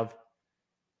have.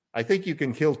 I think you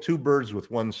can kill two birds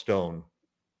with one stone,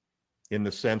 in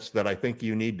the sense that I think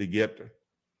you need to get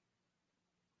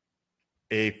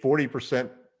a 40%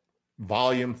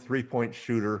 volume 3-point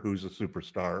shooter who's a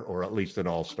superstar or at least an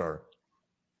all-star.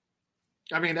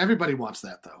 I mean, everybody wants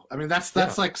that though. I mean, that's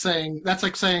like saying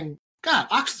God,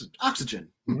 oxygen.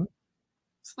 Mm-hmm.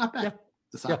 It's not bad. Yeah.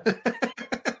 It's not.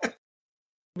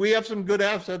 We have some good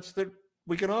assets that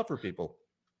we can offer people.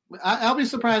 I'll be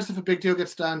surprised if a big deal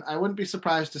gets done. I wouldn't be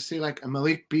surprised to see like a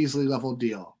Malik Beasley level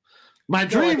deal. My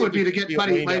dream would be to get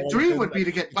Buddy. My dream would be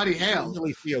to get Buddy Hale.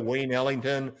 Usually see a Wayne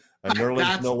Ellington, a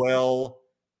Nerlens Noel.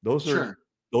 Those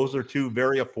are two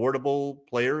very affordable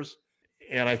players,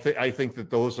 and I think that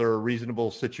those are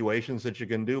reasonable situations that you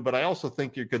can do. But I also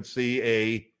think you could see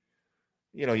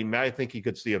I think you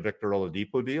could see a Victor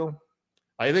Oladipo deal.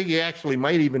 I think you actually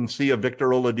might even see a Victor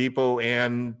Oladipo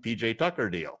and PJ Tucker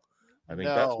deal. I think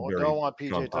that's a very don't want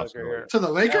strong PJ Tucker here. To the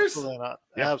Lakers? Absolutely not.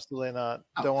 Yeah. Absolutely not.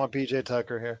 Oh. Don't want PJ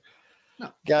Tucker here.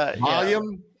 No.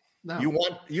 Volume. No.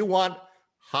 You want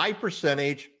high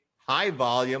percentage, high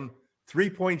volume,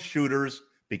 3-point shooters,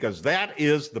 because that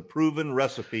is the proven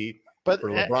recipe But for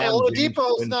LeBron James to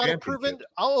Oladipo's win not a proven.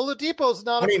 Oladipo's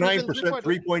not a 29% proven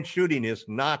 3-point shooting is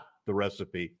not the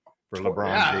recipe for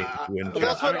LeBron James to win. But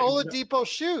that's what Oladipo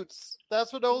shoots.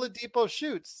 That's what Oladipo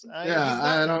shoots.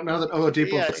 I don't know that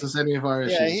Oladipo fixes any of our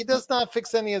issues. Yeah, he does not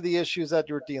fix any of the issues that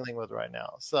you're dealing with right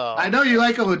now. So I know you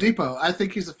like Oladipo. I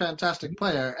think he's a fantastic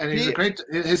player, and he's a great.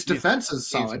 His defense is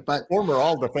solid, but former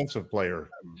all defensive player.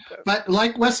 But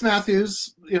like Wes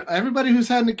Matthews, everybody who's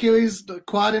had an Achilles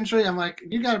quad injury, I'm like,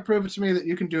 you got to prove it to me that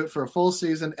you can do it for a full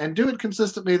season and do it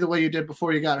consistently the way you did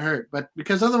before you got hurt. But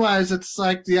because otherwise, it's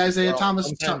like the Isaiah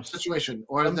Thomas situation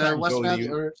or the Wes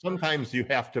Matthews. Sometimes you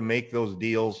have to make those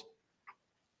deals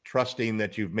trusting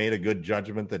that you've made a good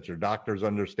judgment, that your doctors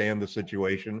understand the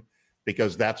situation,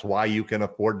 because that's why you can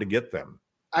afford to get them.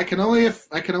 I can only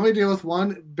deal with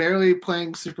one barely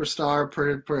playing superstar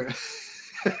per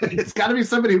it's got to be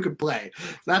somebody who can play.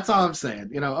 That's all I'm saying.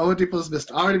 Oladipo's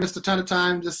already missed a ton of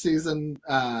time this season.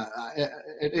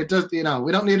 It does. We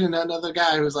don't need another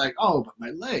guy who's like, oh, but my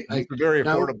leg. Like, He's very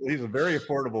affordable. He's a very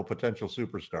affordable potential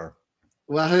superstar.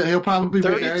 Well, he'll probably be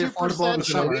very affordable in the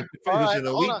summer. He's an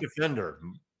elite defender.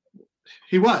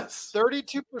 He was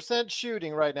 32%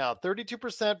 shooting right now.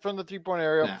 32% from the 3-point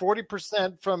area. Yeah.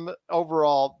 40% from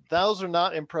overall. Those are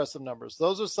not impressive numbers.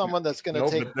 Those are someone that's going to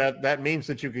take. But that means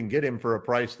that you can get him for a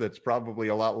price that's probably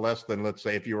a lot less than, let's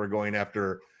say, if you were going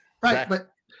after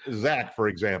Zach, for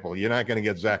example. You're not going to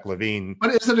get Zach LaVine.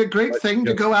 But is it a great thing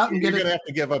to go out and get? You're going to have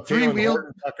to give up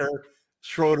Taylor Tucker,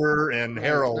 Schroeder, and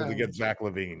Harrell to get Zach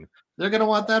LaVine. They're going to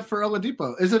want that for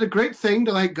Oladipo. Is it a great thing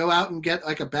to go out and get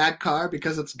a bad car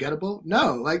because it's gettable?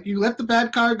 No, you let the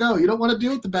bad car go. You don't want to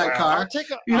deal with the bad car.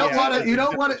 You don't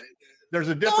want to. There's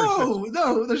a difference.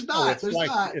 No, there's not.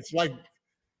 It's like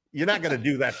you're not going to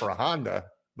do that for a Honda,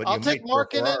 but I'll you take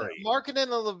might for a Markkinen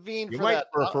and Levine You for might that.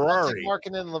 for a I'll Ferrari. take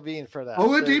Markkinen and Levine for that.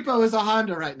 Oladipo is a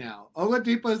Honda right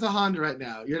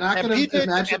now. You're not going to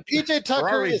imagine. And PJ Tucker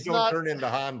Ferraris is don't not. turn into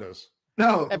Hondas.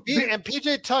 No, and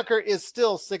PJ Tucker is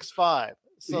still 6'5",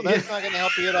 so that's not going to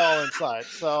help you at all inside.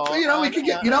 So we could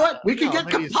get. You know what? We could get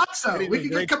Campazzo. We could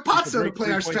get Campazzo to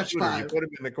play our stretch five. You put him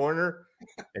in the corner,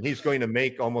 and he's going to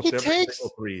make almost every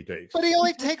single three he takes. But he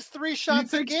only takes 3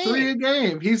 shots a game. 3 a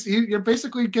game. You're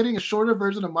basically getting a shorter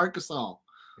version of Marc Gasol.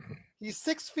 He's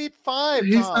 6'5".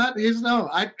 He's not. He's no.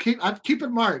 I'm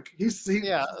keeping Mark.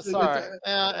 Sorry.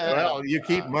 Well, you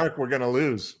keep Mark, we're going to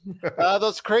lose.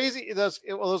 Those crazy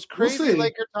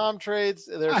Laker Tom trades.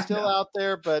 They're still out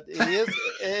there, but it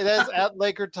is at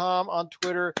Laker Tom on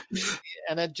Twitter,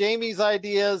 and at Jamie's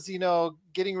ideas.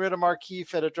 Getting rid of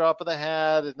Markieff at a drop of the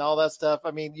hat and all that stuff. I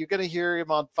mean, you're going to hear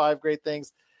him on 5 great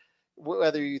things.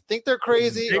 Whether you think they're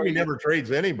crazy, Jamie never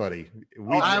trades anybody.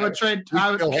 I would trade.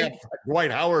 I would have Dwight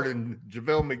Howard and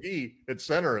JaVale McGee at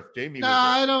center if Jamie. No,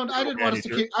 I don't. I didn't want us to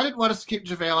keep. I didn't want us to keep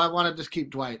JaVale. I wanted to keep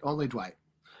Dwight. Only Dwight.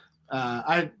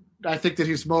 I think that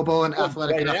he's mobile and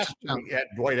athletic enough to jump.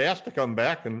 Dwight asked to come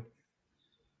back, and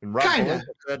Rob Pelinka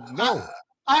said no.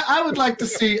 I would like to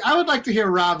see. I would like to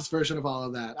hear Rob's version of all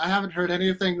of that. I haven't heard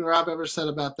anything Rob ever said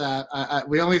about that.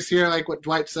 We only hear what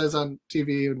Dwight says on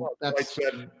TV. And Dwight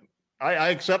said, I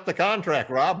accept the contract,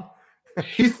 Rob.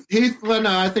 Well,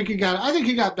 no, I think he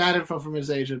got bad info from his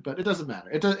agent, but it doesn't matter.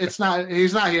 It's not.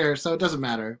 He's not here, so it doesn't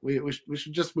matter. We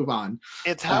should just move on.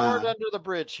 It's Howard under the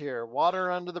bridge here. Water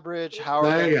under the bridge.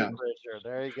 Howard There you under go. the bridge here.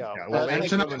 There you go. Yeah, well, they ain't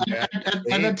coming back. They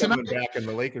and ain't then coming back, and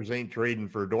the Lakers ain't trading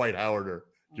for Dwight Howard or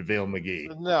JaVale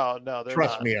McGee. No, they're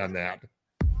Trust not. me on that.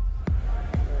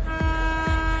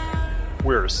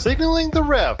 We're signaling the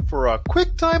ref for a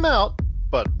quick timeout,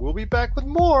 but we'll be back with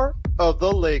more of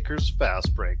the Lakers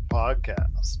Fast Break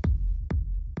podcast.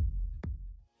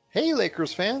 Hey,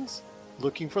 Lakers fans!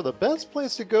 Looking for the best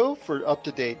place to go for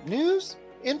up-to-date news,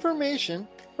 information,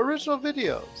 original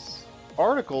videos,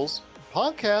 articles,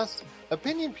 podcasts,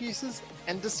 opinion pieces,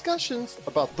 and discussions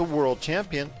about the world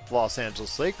champion Los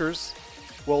Angeles Lakers?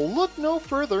 Well, look no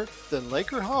further than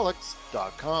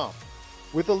Lakerholics.com.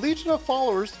 With a legion of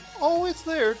followers always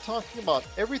there talking about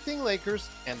everything Lakers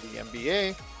and the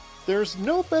NBA, there's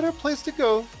no better place to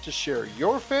go to share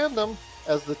your fandom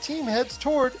as the team heads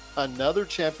toward another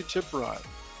championship run.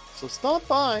 So stop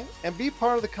by and be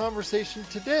part of the conversation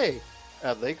today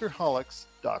at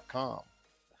Lakerholics.com.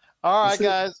 All right,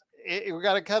 guys, we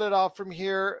got to cut it off from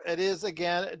here. It is,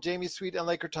 again, Jamie Sweet and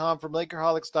Laker Tom from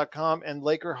Lakerholics.com and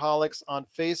Lakerholics on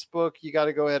Facebook. You got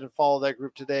to go ahead and follow that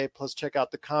group today. Plus, check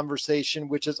out the conversation,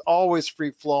 which is always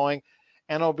free-flowing,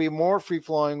 and it'll be more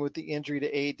free-flowing with the injury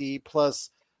to AD,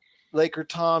 plus Laker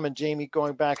Tom and Jamie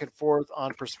going back and forth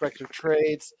on prospective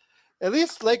trades. At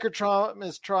least Laker Tom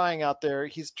is trying out there.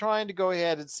 He's trying to go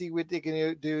ahead and see what they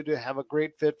can do to have a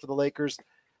great fit for the Lakers.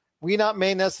 We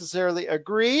may necessarily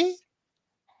agree.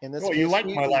 In this Well, case, you like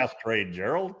my last trade,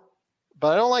 Gerald. But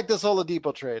I don't like this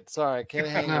Oladipo trade. Sorry, I can't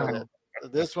hang with it.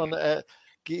 This one,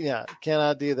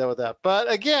 cannot do that with that.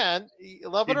 But again,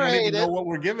 love it or hate it. Know what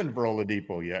we're giving for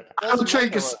Oladipo yet? I would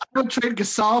trade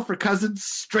Gasol for Cousins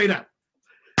straight up.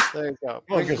 There you go.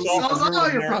 Well,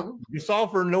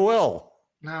 Gasol for Noel.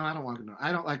 No, I don't want to know.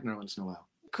 I don't like Nerlens Noel.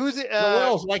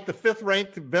 Noel's like the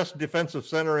 5th-ranked best defensive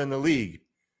center in the league.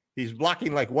 He's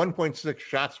blocking like 1.6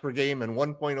 shots per game and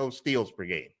 1.0 steals per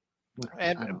game.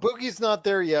 And Boogie's not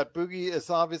there yet. Boogie is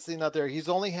obviously not there. He's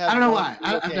only had. I don't know why.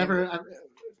 I've never.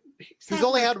 He's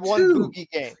only had one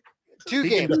Boogie game. Two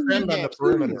games. He can defend on the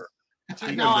perimeter.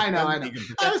 I know. I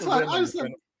just love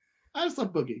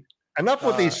Boogie. Enough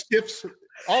with these stiffs.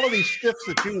 All of these stiffs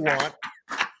that you want.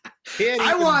 Can't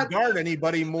even guard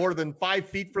anybody more than 5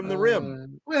 feet from the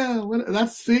rim. Well,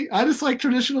 I just like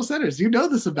traditional centers. You know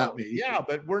this about me. Yeah,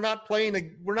 but we're not playing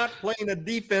a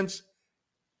defense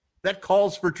that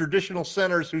calls for traditional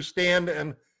centers who stand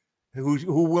and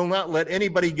who will not let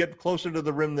anybody get closer to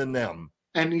the rim than them.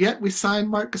 And yet we signed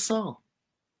Marc Gasol.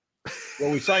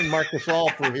 Well, we signed Marc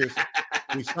Gasol for his.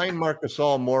 We signed Marc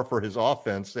Gasol more for his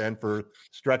offense and for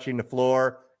stretching the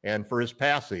floor and for his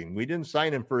passing. We didn't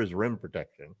sign him for his rim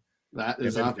protection. That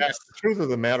is obvious. The truth of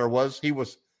the matter was he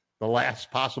was the last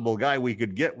possible guy we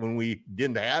could get when we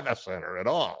didn't have a center at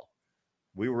all.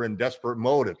 We were in desperate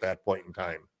mode at that point in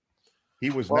time. He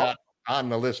was not on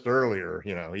the list earlier.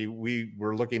 We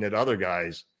were looking at other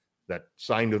guys that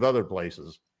signed with other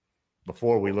places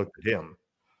before we looked at him.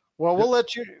 Well, we'll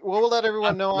let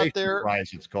everyone know out there.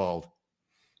 Prize, it's called.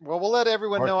 Well, we'll let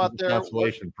everyone know out there.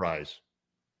 Consolation prize.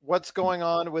 What's going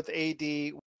on with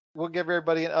AD? We'll give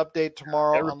everybody an update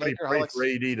tomorrow Everybody on pray Lakerholics. for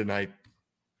AD tonight.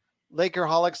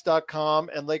 Lakerholics.com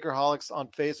and Lakerholics on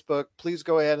Facebook. Please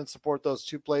go ahead and support those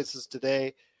two places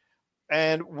today.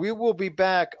 And we will be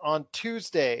back on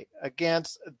Tuesday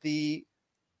against the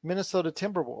Minnesota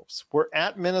Timberwolves. We're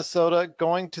at Minnesota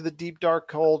going to the deep, dark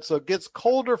cold. So it gets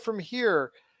colder from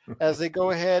here as they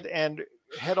go ahead and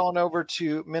head on over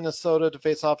to Minnesota to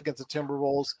face off against the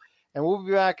Timberwolves. And we'll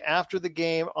be back after the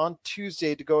game on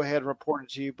Tuesday to go ahead and report it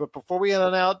to you. But before we head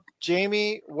on out,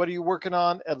 Jamie, what are you working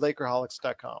on at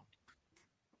Lakerholics.com?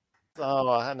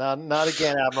 Oh, not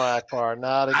again, Admiral Akbar.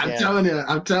 Not again.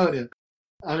 I'm telling you.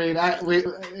 I mean,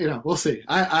 we'll see.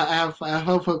 I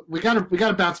hope we got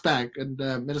to bounce back, and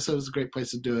Minnesota's a great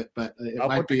place to do it. But it I'll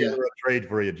might put be together a trade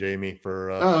for you, Jamie,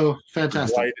 for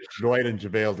fantastic. Dwight and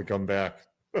JaVale to come back.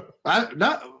 I don't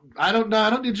know. I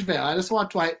don't need JaVale. I just want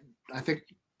Dwight. I think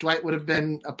Dwight would have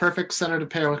been a perfect center to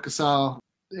pair with Gasol.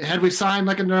 Had we signed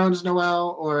like a Nerlens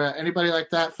Noel or anybody like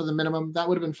that for the minimum, that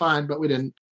would have been fine, but we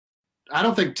didn't. I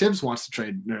don't think Tibbs wants to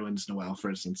trade Nerlens Noel, for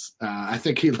instance. I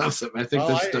think he loves him. I think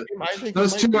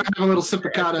those two have a little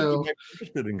simpatico.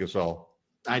 Interested in Gasol.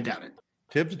 I doubt it.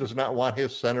 Tibbs does not want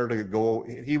his center to go.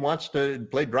 He wants to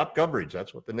play drop coverage.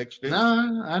 That's what the Knicks do.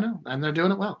 No, I know, and they're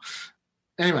doing it well.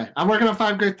 Anyway, I'm working on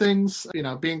 5 great things.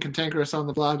 Being cantankerous on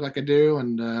the blog like I do,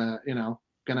 and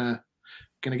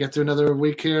gonna get through another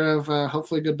week here of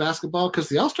hopefully good basketball because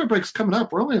the All-Star break's coming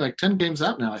up. We're only like 10 games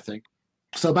out now, I think.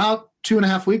 So about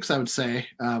 2.5 weeks, I would say,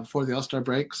 before the All-Star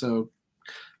break. So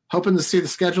hoping to see the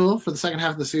schedule for the second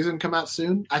half of the season come out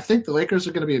soon. I think the Lakers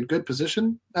are going to be in good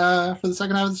position for the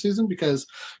second half of the season because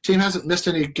team hasn't missed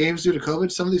any games due to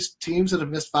COVID. Some of these teams that have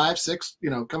missed 5, 6,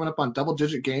 coming up on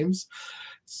double-digit games,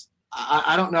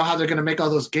 I don't know how they're going to make all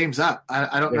those games up.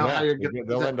 I don't know how you're going to.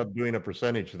 They'll end up doing a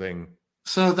percentage thing.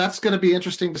 So that's going to be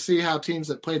interesting to see how teams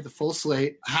that played the full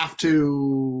slate have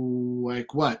to It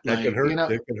could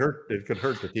hurt. It could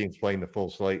hurt the teams playing the full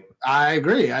slate. I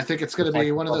agree. I think it's going to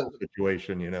be one of the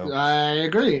situation. I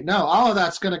agree. No, all of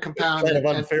that's going to compound. It's kind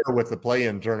of unfair with the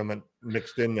play-in tournament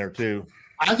mixed in there too.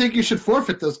 I think you should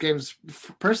forfeit those games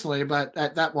personally, but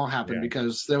that won't happen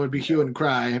because there would be hue and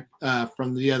cry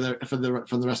from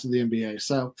the rest of the NBA.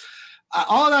 So.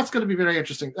 All of that's going to be very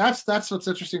interesting. That's what's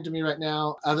interesting to me right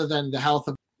now, other than the health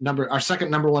of our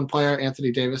second number one player,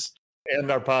 Anthony Davis,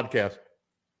 and our podcast,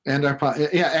 and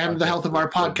the health of our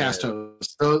podcast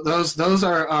host. Those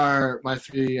are my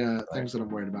 3 things that I'm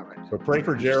worried about right now. So pray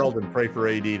for Gerald and pray for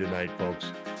AD tonight,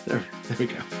 folks. There we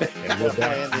go. And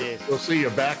we'll see you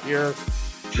back here.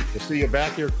 We'll see you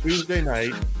back here Tuesday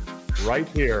night, right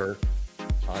here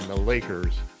on the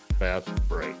Lakers Fast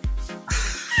Break.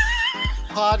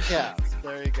 Podcast.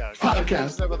 There you go.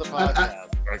 Podcast. With the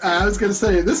podcast. I was going to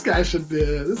say this guy should be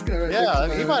this guy. Right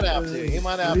Yeah, he might have to. He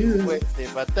might have to.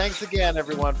 But thanks again,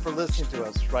 everyone, for listening to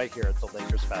us right here at the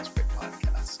Lakers Fast Break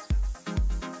Podcast.